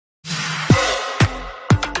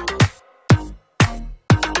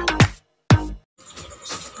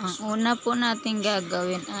Ang una po natin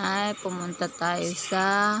gagawin ay pumunta tayo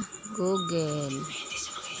sa Google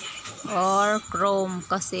or Chrome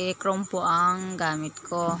kasi Chrome po ang gamit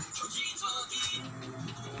ko.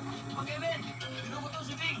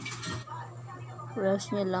 Press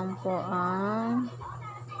nyo lang po ang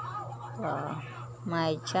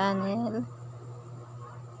my channel,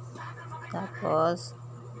 tapos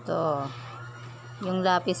to yung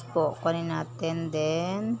lapis po kunin natin,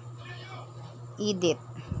 then edit.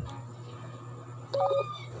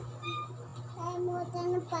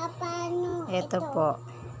 Ito po.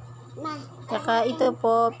 Saka ito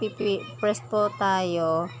po, press po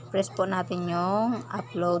tayo. Press po natin yung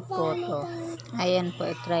upload photo. Ayan po,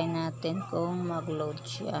 i-try natin kung mag-load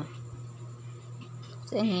siya.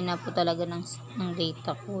 Kasi hina po talaga ng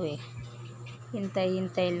data ko eh.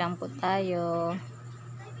 Hintay-hintay lang po tayo.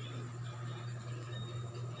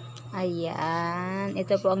 Ayan.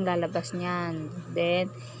 Ito po ang lalabas niyan.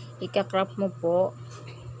 Then, ika-crop mo po.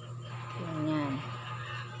 Ganyan.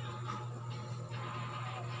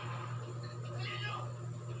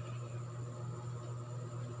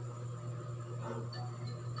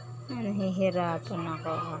 Nahihirapan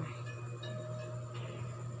ako.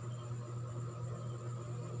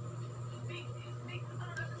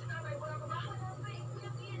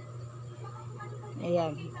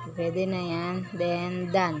 Ayan. Pwede na yan. Then,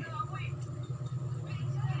 done.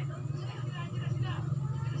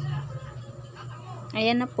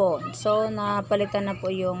 Ayan na po. So, napalitan na po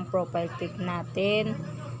yung profile pic natin.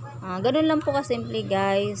 Ganun lang po kasimple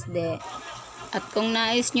guys. At kung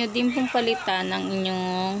nais nyo din pong palitan ng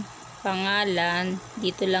inyong pangalan,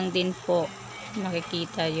 dito lang din po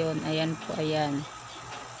nakikita yon. Ayan po, ayan.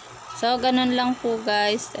 So, ganun lang po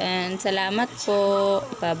guys. And salamat po.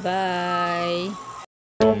 Bye-bye.